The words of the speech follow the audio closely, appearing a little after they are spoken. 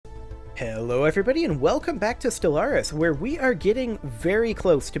Hello everybody and welcome back to Stellaris, where we are getting very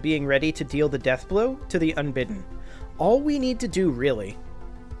close to being ready to deal the death blow to the Unbidden. All we need to do, really,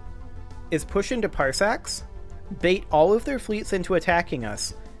 is push into Parsax, bait all of their fleets into attacking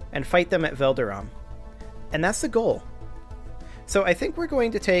us, and fight them at Velderam. And that's the goal. So I think we're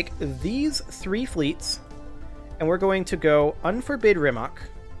going to take these 3 fleets, and we're going to go unforbid Rimok,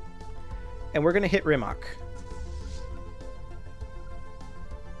 and we're going to hit Rimok.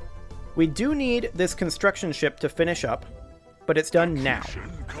 We do need this construction ship to finish up, but it's done now.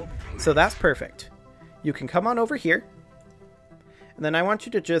 So that's perfect. You can come on over here, and then I want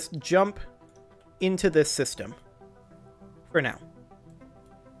you to just jump into this system for now.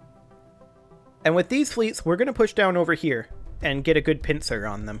 And with these fleets, we're going to push down over here and get a good pincer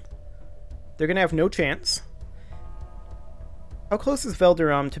on them. They're going to have no chance. How close is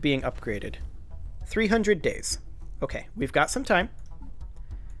Velderam to being upgraded? 300 days. Okay, we've got some time.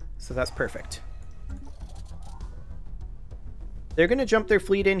 So that's perfect. They're going to jump their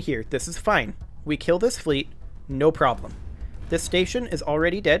fleet in here. This is fine. We kill this fleet, no problem. This station is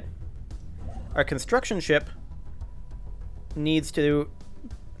already dead. Our construction ship needs to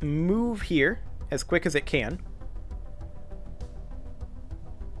move here as quick as it can.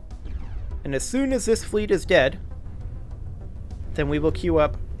 And as soon as this fleet is dead, then we will queue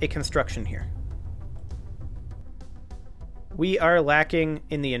up a construction here. We are lacking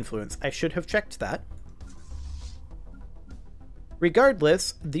in the influence. I should have checked that.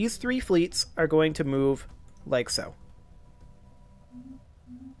 Regardless, these 3 fleets are going to move like so.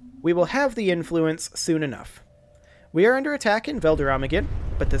 We will have the influence soon enough. We are under attack in Velderam again,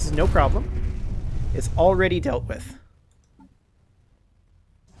 but this is no problem. It's already dealt with.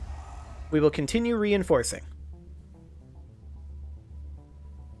 We will continue reinforcing.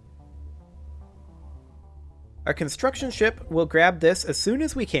 Our construction ship will grab this as soon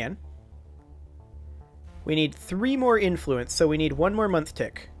as we can. We need 3 more influence, so we need 1 more month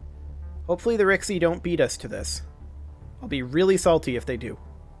tick. Hopefully the Rixie don't beat us to this. I'll be really salty if they do.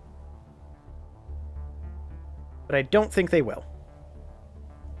 But I don't think they will.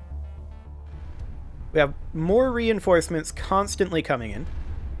 We have more reinforcements constantly coming in.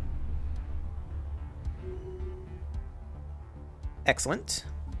 Excellent.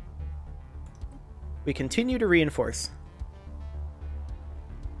 We continue to reinforce.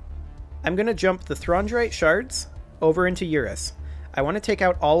 I'm going to jump the Throndrite shards over into Eurus. I want to take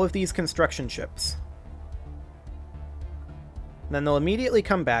out all of these construction ships. Then they'll immediately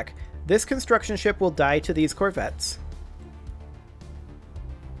come back. This construction ship will die to these corvettes.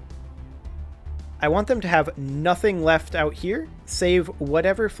 I want them to have nothing left out here, save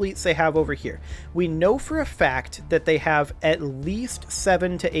whatever fleets they have over here. We know for a fact that they have at least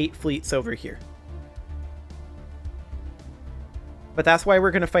 7 to 8 fleets over here. But that's why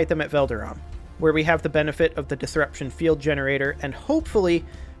we're going to fight them at Velderam, where we have the benefit of the disruption field generator, and hopefully,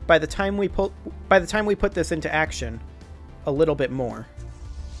 by the time we put this into action, a little bit more.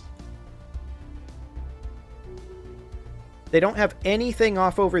 They don't have anything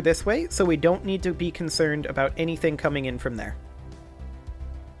off over this way, so we don't need to be concerned about anything coming in from there.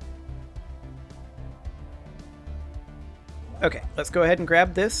 Okay, let's go ahead and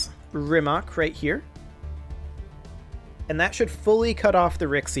grab this Rimok right here. And that should fully cut off the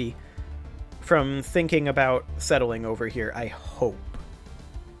Rixie from thinking about settling over here, I hope.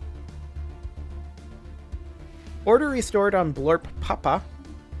 Order restored on Blorp Papa.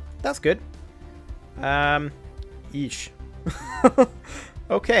 That's good. Yeesh.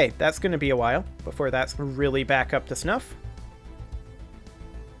 Okay, that's going to be a while before that's really back up to snuff.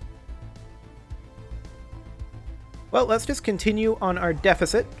 Well, let's just continue on our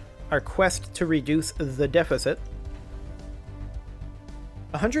deficit, our quest to reduce the deficit.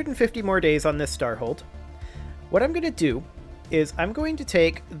 150 more days on this Starhold. What I'm going to do is I'm going to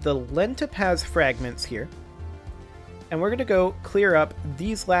take the Lentipaz fragments here, and we're going to go clear up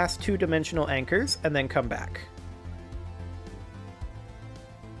these last 2-dimensional anchors and then come back.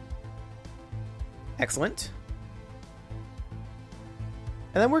 Excellent.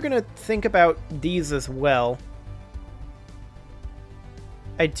 And then we're going to think about these as well.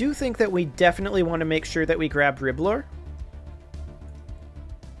 I do think that we definitely want to make sure that we grab Riblor.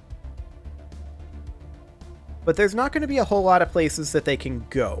 But there's not going to be a whole lot of places that they can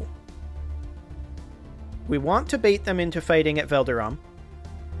go. We want to bait them into fighting at Velderam,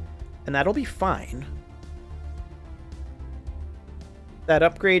 and that'll be fine. That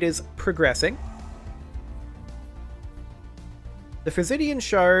upgrade is progressing. The Physidian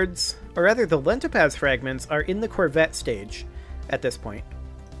shards, or rather the Lentipaz fragments, are in the Corvette stage at this point.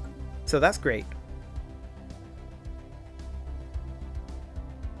 So that's great.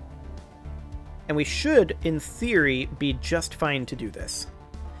 And we should, in theory, be just fine to do this.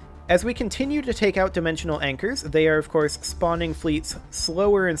 As we continue to take out dimensional anchors, they are, of course, spawning fleets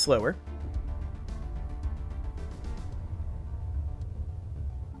slower and slower.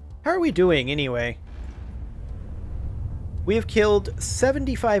 How are we doing, anyway? We have killed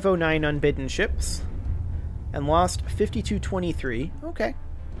 7509 Unbidden ships and lost 5223. Okay.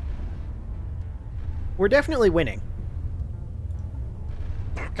 We're definitely winning.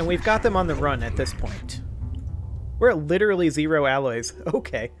 And we've got them on the run at this point. We're at literally 0 alloys.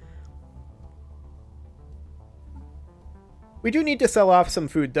 Okay. We do need to sell off some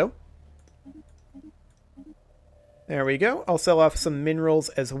food, though. There we go. I'll sell off some minerals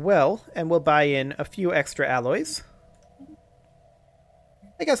as well, and we'll buy in a few extra alloys.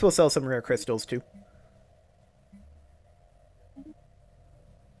 I guess we'll sell some rare crystals, too.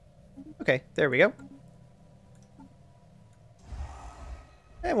 Okay, there we go.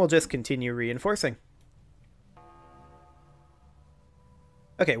 And we'll just continue reinforcing.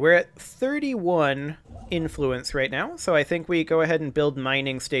 Okay, we're at 31 influence right now, so I think we go ahead and build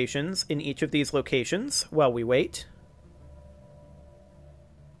mining stations in each of these locations while we wait.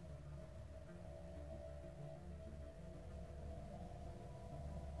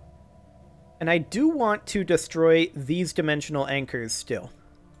 And I do want to destroy these dimensional anchors still.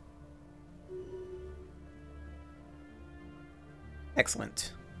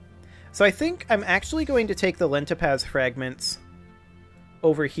 Excellent. So I think I'm actually going to take the Lentipaz fragments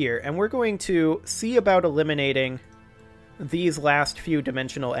over here, and we're going to see about eliminating these last few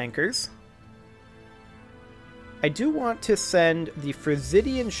dimensional anchors. I do want to send the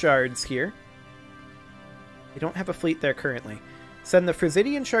Frisidian shards here. We don't have a fleet there currently. Send the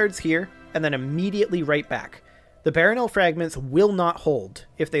Frisidian shards here, and then immediately right back. The Baronel fragments will not hold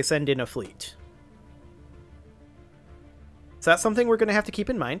if they send in a fleet. So that's something we're going to have to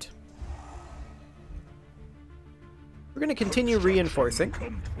keep in mind. We're going to continue reinforcing.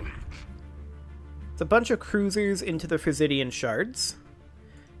 It's a bunch of cruisers into the Frisidian shards.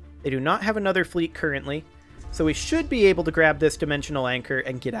 They do not have another fleet currently, so we should be able to grab this dimensional anchor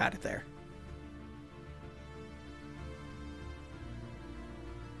and get out of there.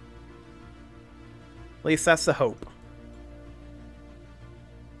 At least that's the hope.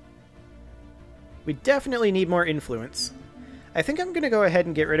 We definitely need more influence. I think I'm going to go ahead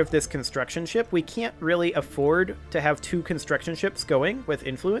and get rid of this construction ship. We can't really afford to have 2 construction ships going with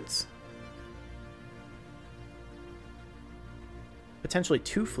influence. Potentially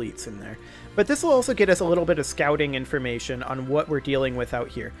 2 fleets in there. But this will also get us a little bit of scouting information on what we're dealing with out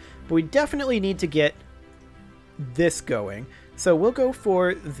here. But we definitely need to get this going. So we'll go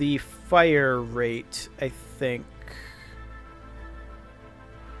for the fire rate, I think.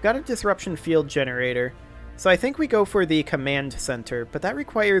 Got a disruption field generator. So I think we go for the command center, but that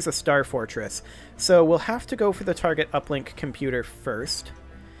requires a star fortress. So we'll have to go for the target uplink computer first.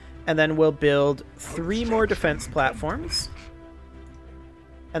 And then we'll build 3 more defense platforms.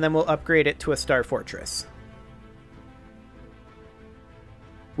 And then we'll upgrade it to a star fortress.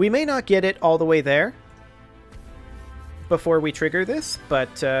 We may not get it all the way there before we trigger this,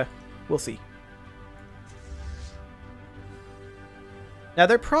 but we'll see. Now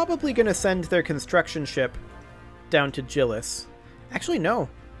they're probably going to send their construction ship down to Gillis. Actually, no.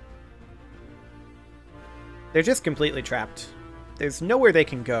 They're just completely trapped. There's nowhere they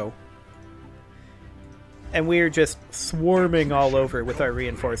can go. And we're just swarming all over with our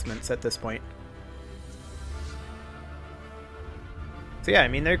reinforcements at this point. So yeah, I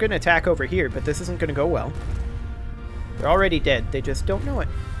mean, they're going to attack over here, but this isn't going to go well. They're already dead. They just don't know it.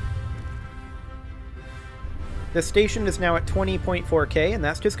 The station is now at 20.4k, and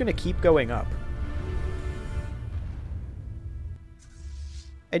that's just going to keep going up.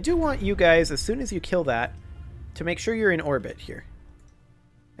 I do want you guys, as soon as you kill that, to make sure you're in orbit here.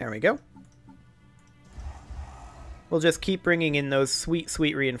 There we go. We'll just keep bringing in those sweet,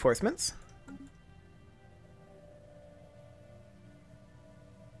 sweet reinforcements.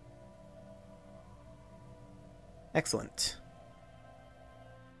 Excellent.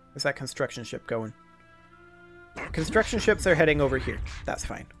 Where's that construction ship going? Construction ships are heading over here. That's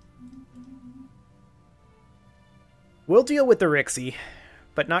fine. We'll deal with the Rixie,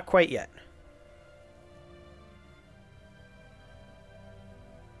 but not quite yet.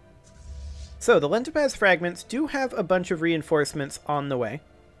 So, the Lentipaz fragments do have a bunch of reinforcements on the way.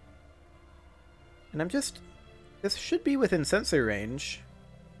 And this should be within sensor range.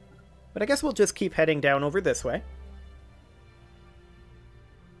 But I guess we'll just keep heading down over this way.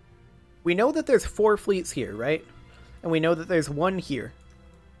 We know that there's 4 fleets here, right? And we know that there's 1 here.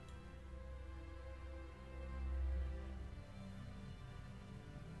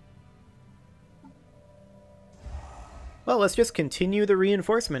 Well, let's just continue the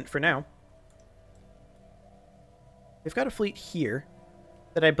reinforcement for now. We've got a fleet here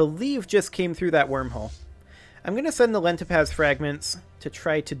that I believe just came through that wormhole. I'm going to send the Lentipaz fragments to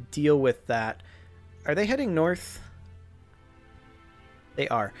try to deal with that. Are they heading north? They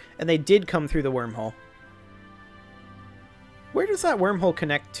are. And they did come through the wormhole. Where does that wormhole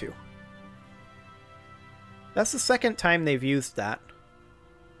connect to? That's the second time they've used that.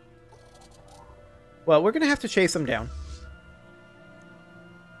 Well, we're going to have to chase them down.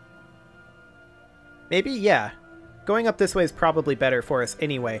 Maybe, yeah. Going up this way is probably better for us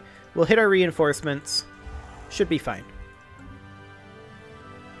anyway. We'll hit our reinforcements. Should be fine.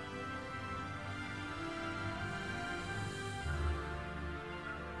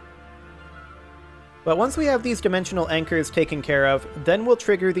 But once we have these dimensional anchors taken care of, then we'll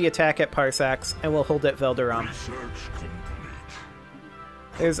trigger the attack at Parsax, and we'll hold at Velderam.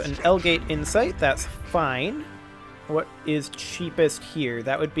 There's an L-Gate Insight, that's fine. What is cheapest here?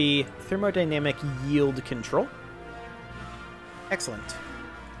 That would be Thermodynamic Yield Control. Excellent.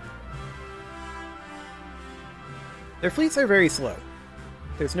 Their fleets are very slow.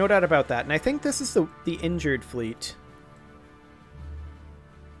 There's no doubt about that, and I think this is the injured fleet.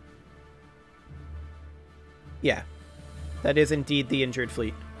 Yeah, that is indeed the injured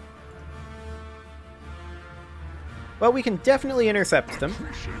fleet. Well, we can definitely intercept them.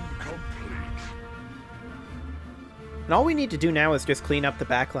 And all we need to do now is just clean up the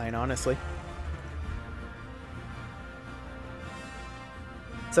backline, honestly.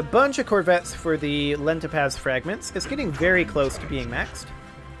 It's a bunch of corvettes for the Lentipaz fragments. It's getting very close to being maxed.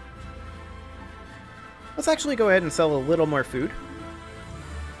 Let's actually go ahead and sell a little more food.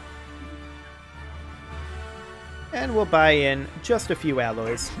 And we'll buy in just a few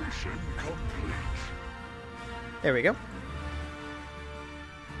alloys. There we go.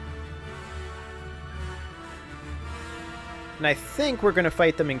 And I think we're going to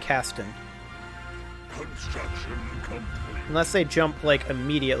fight them in Caston. Unless they jump, like,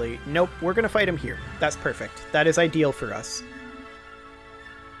 immediately. Nope, we're going to fight them here. That's perfect. That is ideal for us.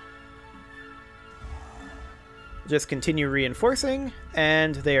 Just continue reinforcing,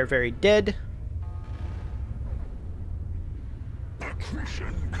 and they are very dead.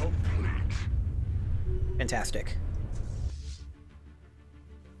 Fantastic.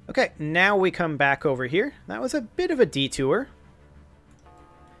 Okay, now we come back over here. That was a bit of a detour.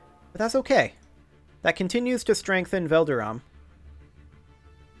 But that's okay. That continues to strengthen Velderam.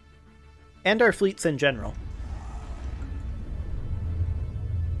 And our fleets in general.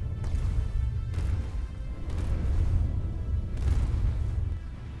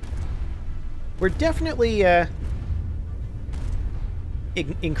 We're definitely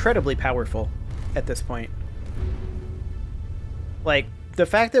incredibly powerful at this point. Like, the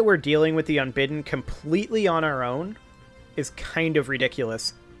fact that we're dealing with the Unbidden completely on our own is kind of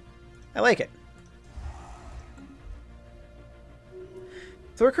ridiculous. I like it.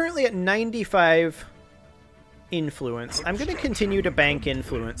 So we're currently at 95 influence. I'm going to continue to bank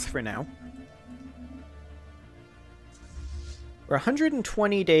influence for now. We're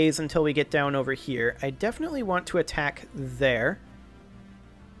 120 days until we get down over here. I definitely want to attack there,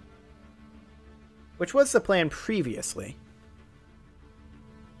 which was the plan previously.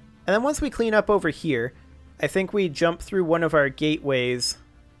 And then once we clean up over here, I think we jump through one of our gateways,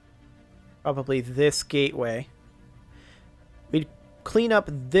 probably this gateway. We'd clean up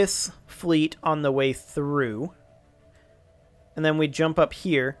this fleet on the way through, and then we'd jump up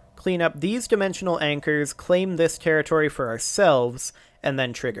here, clean up these dimensional anchors, claim this territory for ourselves, and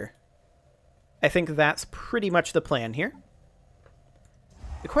then trigger. I think that's pretty much the plan here.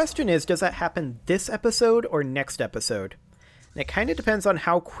 The question is, does that happen this episode or next episode? And it kind of depends on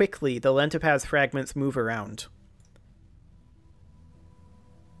how quickly the Lentipaz fragments move around.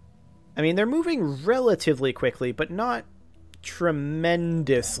 I mean, they're moving relatively quickly, but not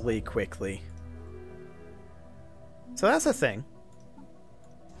tremendously quickly. So that's a thing.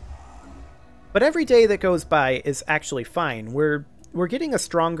 But every day that goes by is actually fine. We're getting a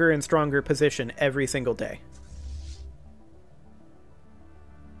stronger and stronger position every single day.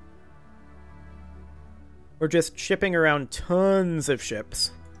 We're just shipping around tons of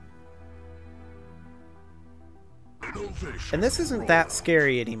ships. And this isn't that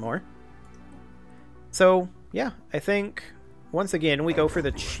scary anymore. So, yeah, I think, once again, we go for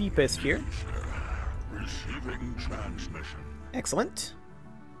the cheapest here. Excellent.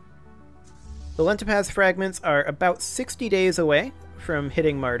 The Lentipaz fragments are about 60 days away from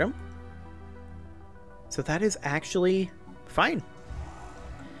hitting Martyrdom. So that is actually fine.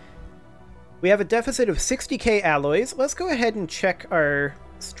 We have a deficit of 60k alloys. Let's go ahead and check our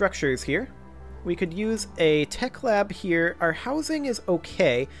structures here. We could use a tech lab here. Our housing is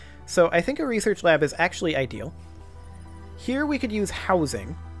okay, so I think a research lab is actually ideal. Here we could use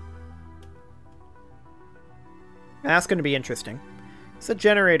housing. That's going to be interesting. It's a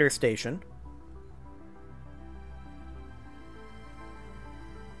generator station.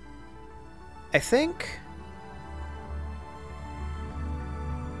 I think...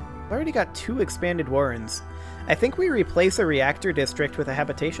 I've already got 2 expanded warrens. I think we replace a reactor district with a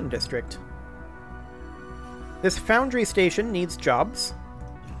habitation district. This foundry station needs jobs,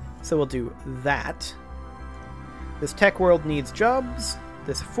 so we'll do that. This tech world needs jobs.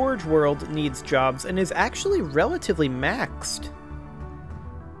 This forge world needs jobs and is actually relatively maxed.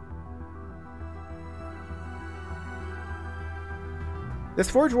 This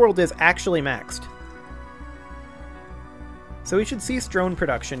forge world is actually maxed. So we should cease drone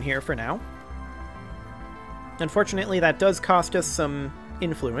production here for now. Unfortunately, that does cost us some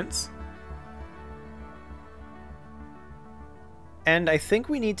influence. And I think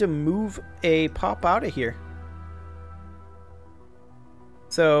we need to move a pop out of here.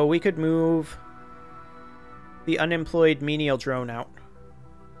 So we could move the unemployed menial drone out.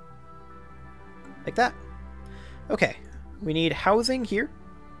 Like that. Okay. We need housing here.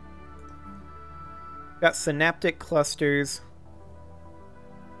 Got synaptic clusters,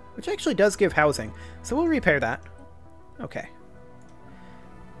 which actually does give housing. So we'll repair that. Okay.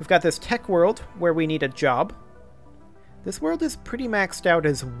 We've got this tech world where we need a job. This world is pretty maxed out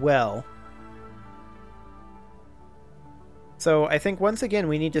as well. So I think once again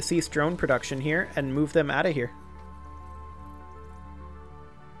we need to cease drone production here and move them out of here.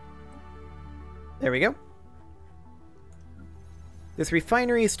 There we go. This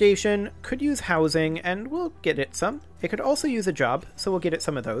refinery station could use housing, and we'll get it some. It could also use a job, so we'll get it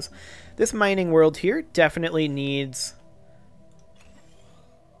some of those. This mining world here definitely needs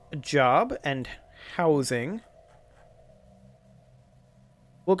a job and housing.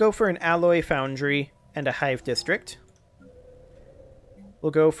 We'll go for an alloy foundry and a hive district.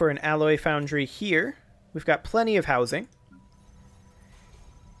 We'll go for an alloy foundry here. We've got plenty of housing.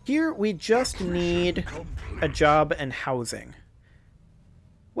 Here we just need a job and housing.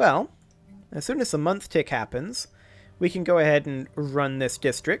 Well, as soon as the month tick happens, we can go ahead and run this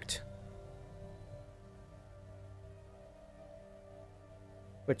district.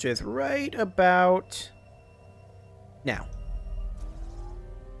 Which is right about now.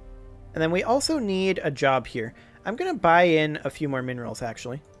 And then we also need a job here. I'm going to buy in a few more minerals,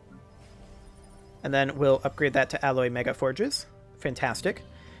 actually. And then we'll upgrade that to alloy mega forges. Fantastic.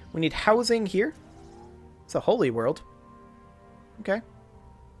 We need housing here. It's a holy world. Okay.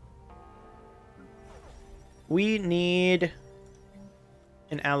 We need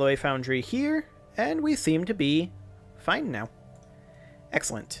an alloy foundry here, and we seem to be fine now.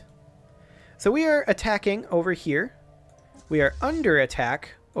 Excellent. So we are attacking over here. We are under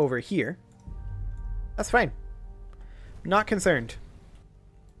attack over here. That's fine. Not concerned.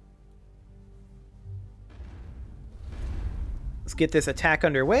 Let's get this attack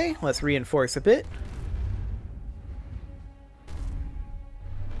underway. Let's reinforce a bit.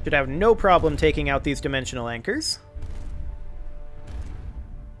 Should have no problem taking out these dimensional anchors.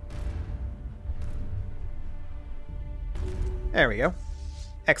 There we go.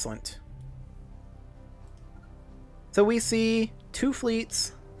 Excellent. So we see 2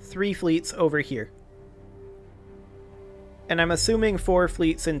 fleets, 3 fleets over here. And I'm assuming 4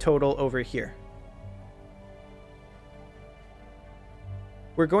 fleets in total over here.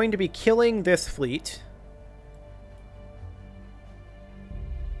 We're going to be killing this fleet.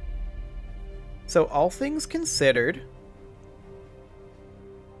 So all things considered,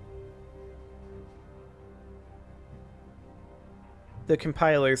 the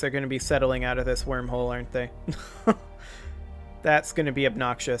compilers are going to be settling out of this wormhole, aren't they? That's going to be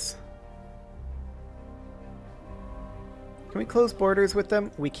obnoxious. Can we close borders with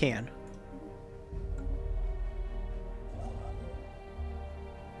them? We can.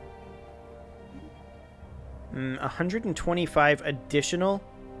 Mm, 125 additional?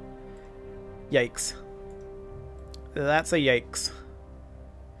 Yikes. That's a yikes.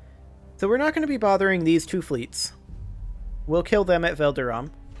 So we're not going to be bothering these 2 fleets. We'll kill them at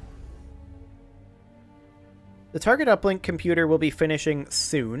Velderam. The target uplink computer will be finishing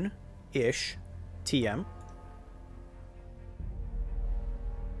soon-ish. TM.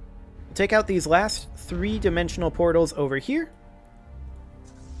 We'll take out these last 3-dimensional portals over here.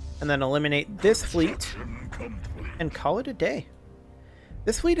 And then eliminate this fleet. And call it a day.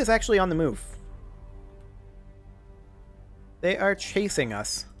 This fleet is actually on the move. They are chasing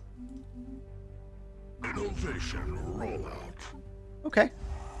us. Innovation rollout. Okay.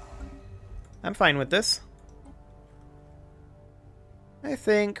 I'm fine with this. I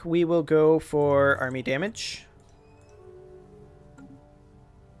think we will go for army damage.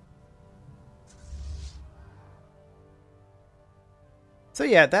 So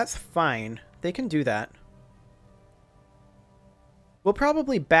yeah, that's fine. They can do that. We'll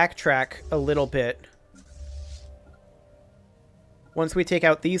probably backtrack a little bit. Once we take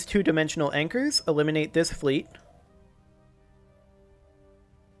out these two-dimensional anchors, eliminate this fleet.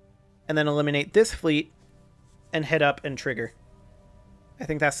 And then eliminate this fleet and head up and trigger. I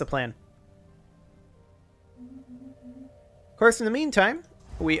think that's the plan. Of course, in the meantime,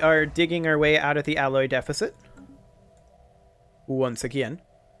 we are digging our way out of the alloy deficit. Once again.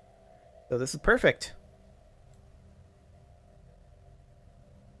 So this is perfect.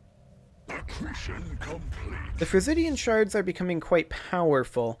 The Frisidian shards are becoming quite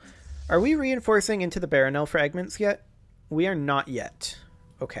powerful. Are we reinforcing into the Baronel fragments yet? We are not yet.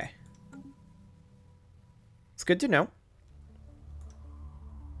 Okay. It's good to know.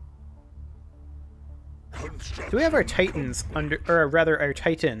 Do we have our Titans under, or rather our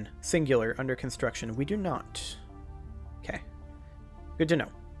Titan singular under construction? We do not. Okay. Good to know.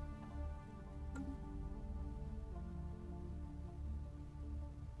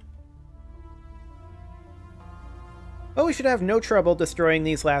 Well, we should have no trouble destroying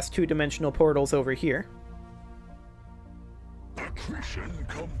these last two-dimensional portals over here. Accretion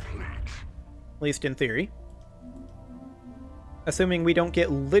complete. At least in theory. Assuming we don't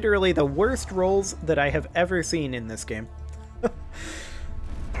get literally the worst rolls that I have ever seen in this game. But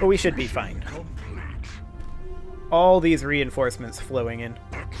we should be fine. All these reinforcements flowing in.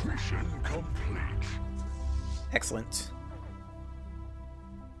 Excellent.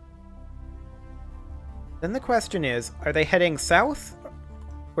 Then the question is, are they heading south?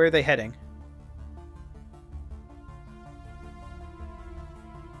 Where are they heading?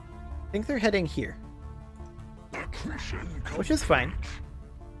 I think they're heading here. Which is fine.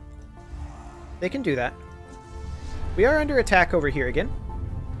 They can do that. We are under attack over here again.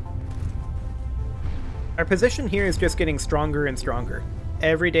 Our position here is just getting stronger and stronger.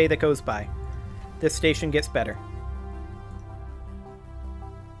 Every day that goes by, this station gets better.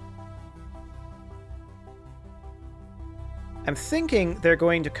 I'm thinking they're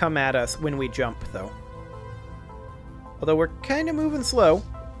going to come at us when we jump, though. Although we're kind of moving slow,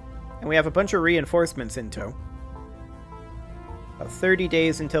 and we have a bunch of reinforcements in tow. About 30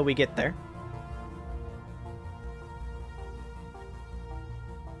 days until we get there.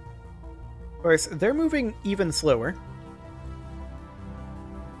 Of course, they're moving even slower.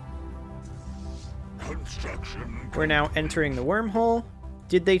 We're now entering the wormhole.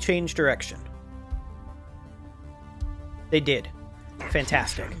 Did they change direction? They did.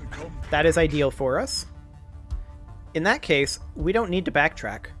 Fantastic. That is ideal for us. In that case, we don't need to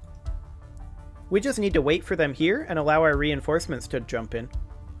backtrack. We just need to wait for them here and allow our reinforcements to jump in.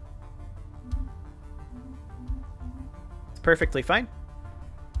 It's perfectly fine.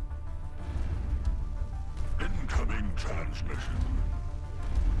 Incoming transmission.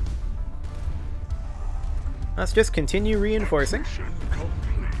 Let's just continue reinforcing.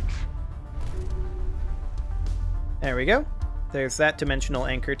 There we go. There's that dimensional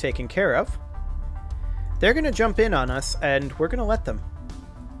anchor taken care of. They're going to jump in on us, and we're going to let them.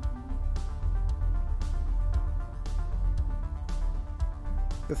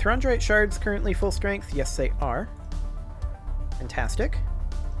 The Throndrite shards currently full strength? Yes, they are. Fantastic.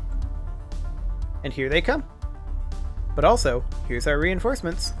 And here they come. But also, here's our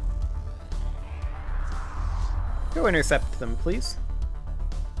reinforcements. Go intercept them, please.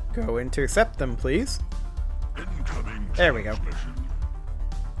 Go intercept them, please. There we go.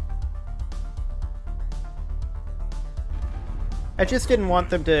 I just didn't want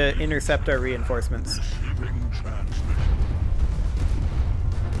them to intercept our reinforcements.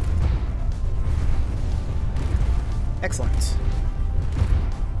 Excellent.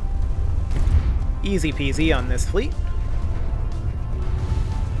 Easy peasy on this fleet.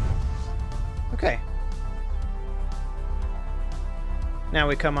 Okay. Now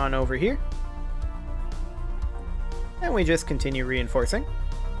we come on over here. And we just continue reinforcing.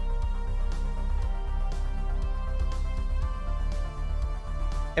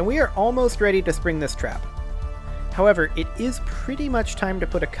 And we are almost ready to spring this trap. However, it is pretty much time to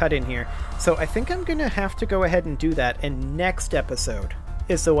put a cut in here, so I think I'm going to have to go ahead and do that, and next episode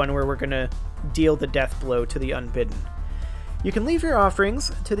is the one where we're going to deal the death blow to the Unbidden. You can leave your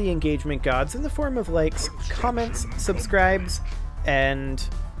offerings to the engagement gods in the form of likes, comments, subscribes, and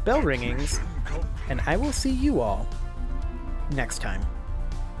bell ringings, and I will see you all next time.